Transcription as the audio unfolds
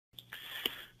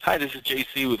Hi, this is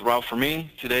JC with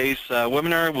Route4Me. Today's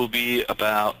webinar will be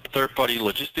about third-party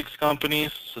logistics companies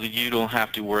so that you don't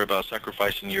have to worry about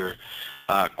sacrificing your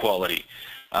quality.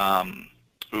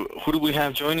 Who do we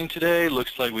have joining today?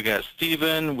 Looks like we got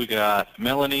Steven, we got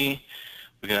Melanie,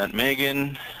 we got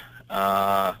Megan.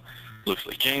 Looks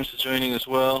like James is joining as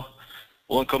well.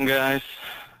 Welcome, guys.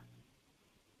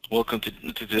 Welcome to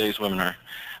today's webinar.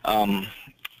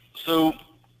 So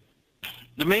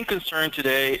the main concern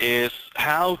today is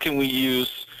how can we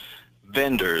use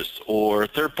vendors or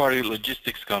third-party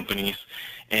logistics companies,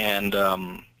 and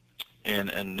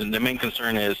the main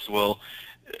concern is, well,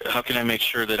 how can I make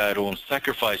sure that I don't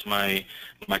sacrifice my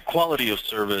quality of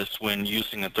service when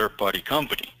using a third-party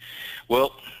company?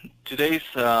 Well, today's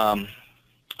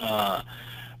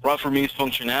Route4Me's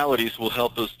functionalities will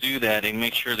help us do that and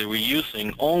make sure that we're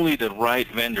using only the right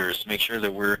vendors, make sure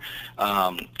that we're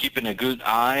keeping a good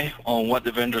eye on what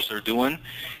the vendors are doing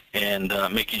and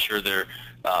making sure they're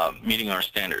meeting our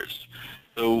standards.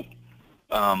 So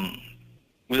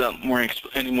without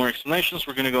any more explanations,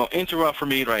 we're going to go into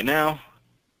Route4Me right now.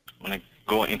 I'm going to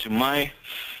go into my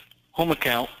home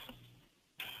account.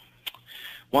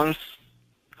 Once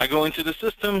I go into the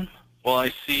system, all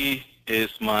I see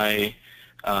is my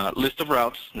list of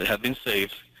routes that have been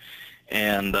saved,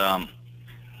 and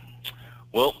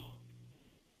well,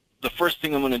 the first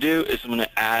thing I'm going to do is I'm going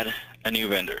to add a new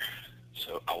vendor.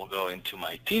 So I will go into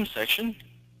my team section.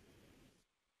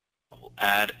 I will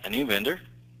add a new vendor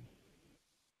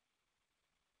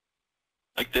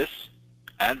like this,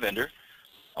 add vendor.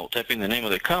 I will type in the name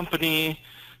of the company,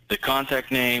 the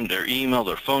contact name, their email,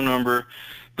 their phone number,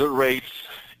 the rates,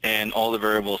 and all the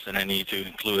variables that I need to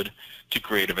include to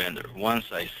create a vendor. Once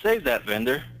I save that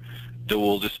vendor, they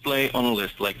will display on a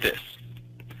list like this.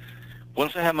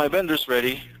 Once I have my vendors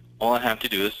ready, all I have to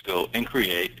do is go and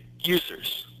create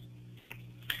users.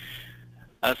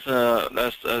 As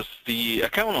the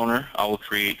account owner, I will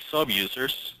create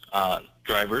sub-users,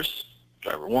 drivers,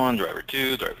 driver 1, driver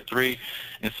 2, driver 3,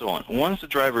 and so on. Once the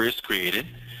driver is created,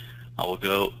 I will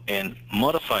go and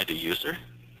modify the user.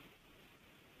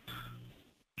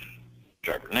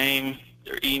 Driver name,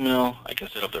 their email, I can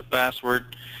set up their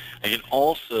password. I can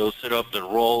also set up the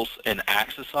roles and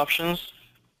access options.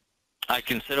 I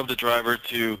can set up the driver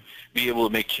to be able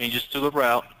to make changes to the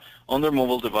route on their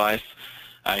mobile device.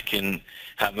 I can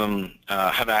have them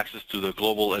have access to the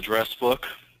global address book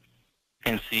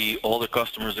and see all the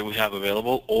customers that we have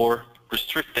available, or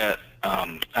restrict that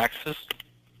access.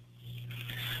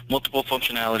 Multiple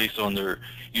functionalities on their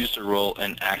user role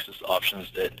and access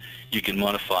options that you can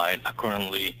modify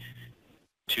accordingly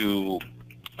to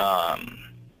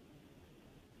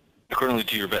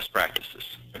your best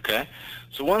practices. Okay,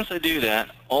 so once I do that,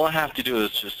 all I have to do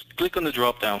is just click on the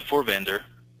drop down for vendor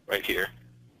right here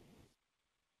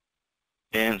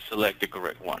and select the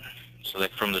correct one.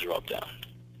 Select from the drop down.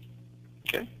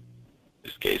 Okay, in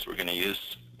this case we're going to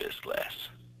use this class.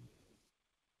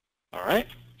 All right,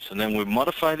 so then we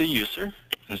modify the user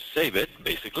and save it,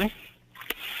 basically.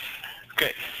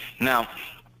 Okay, now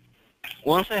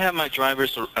once I have my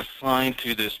drivers assigned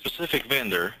to the specific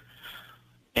vendor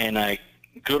and I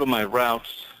go to my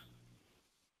routes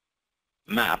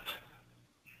map,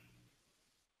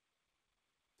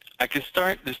 I can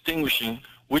start distinguishing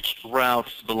which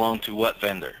routes belong to what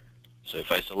vendor. So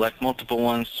if I select multiple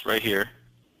ones right here,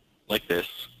 like this,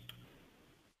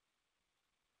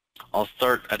 I'll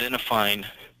start identifying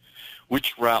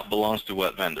which route belongs to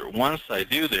what vendor. Once I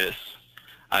do this,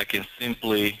 I can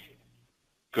simply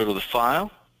go to the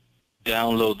file,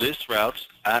 download this routes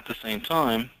at the same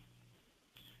time,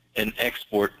 and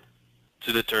export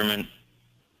to determine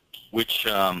which,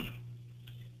 to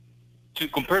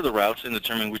compare the routes and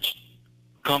determine which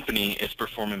company is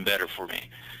performing better for me.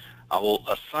 I will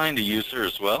assign the user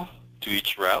as well to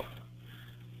each route.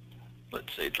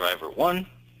 Let's say driver 1.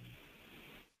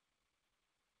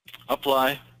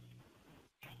 Apply.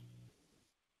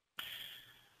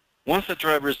 Once the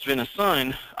driver has been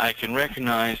assigned, I can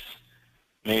recognize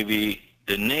maybe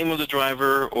the name of the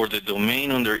driver or the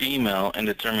domain on their email and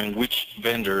determine which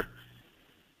vendor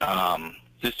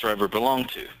this driver belonged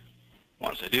to.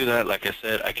 Once I do that, like I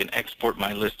said, I can export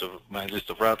my list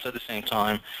of routes at the same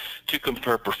time to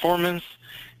compare performance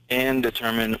and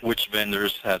determine which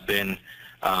vendors have been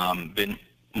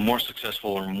more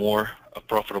successful or more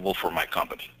profitable for my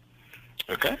company.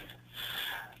 Okay.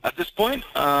 At this point,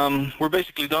 we're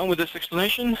basically done with this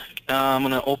explanation. I'm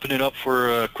going to open it up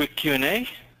for a quick Q&A.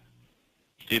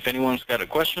 If anyone's got a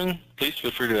question, please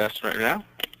feel free to ask right now.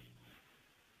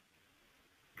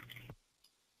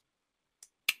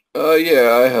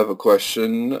 Yeah, I have a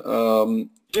question.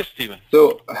 Yes, Stephen.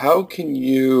 So how can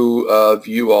you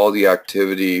view all the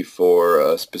activity for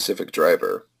a specific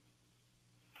driver?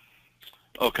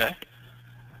 Okay.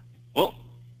 Well,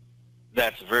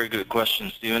 that's a very good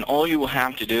question, Stephen. All you will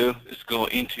have to do is go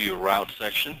into your route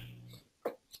section,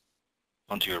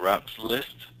 onto your routes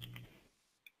list.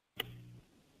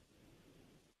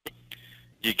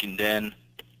 You can then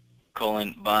call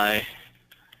in by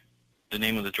the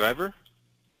name of the driver,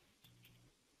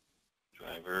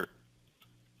 driver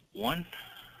 1.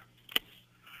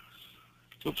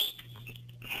 Oops,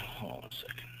 hold on a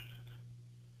second.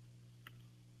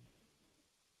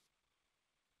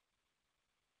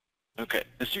 Okay,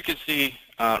 as you can see,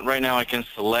 right now I can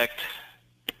select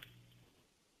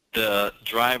the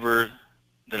driver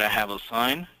that I have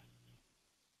assigned,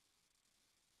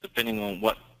 depending on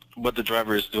what the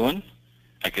driver is doing.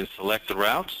 I can select the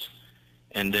routes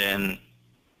and then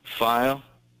file,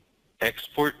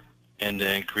 export, and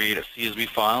then create a CSV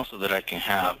file so that I can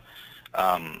have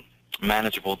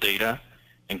manageable data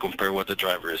and compare what the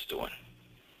driver is doing.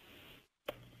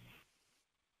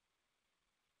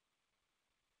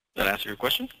 That answer your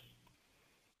question?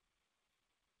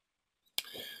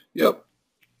 Yep.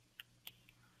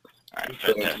 All right, That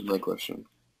fantastic. answered my question.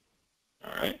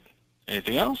 All right.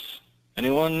 Anything else?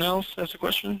 Anyone else has a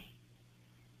question?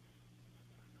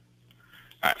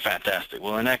 All right, fantastic.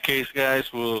 Well, in that case,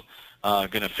 guys, we're going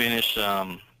to finish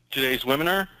today's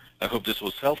webinar. I hope this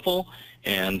was helpful,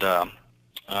 and be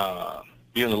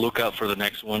on the lookout for the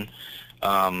next one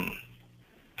on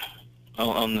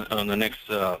the next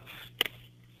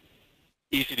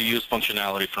easy-to-use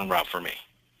functionality from Route4Me.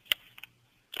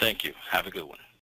 Thank you. Have a good one.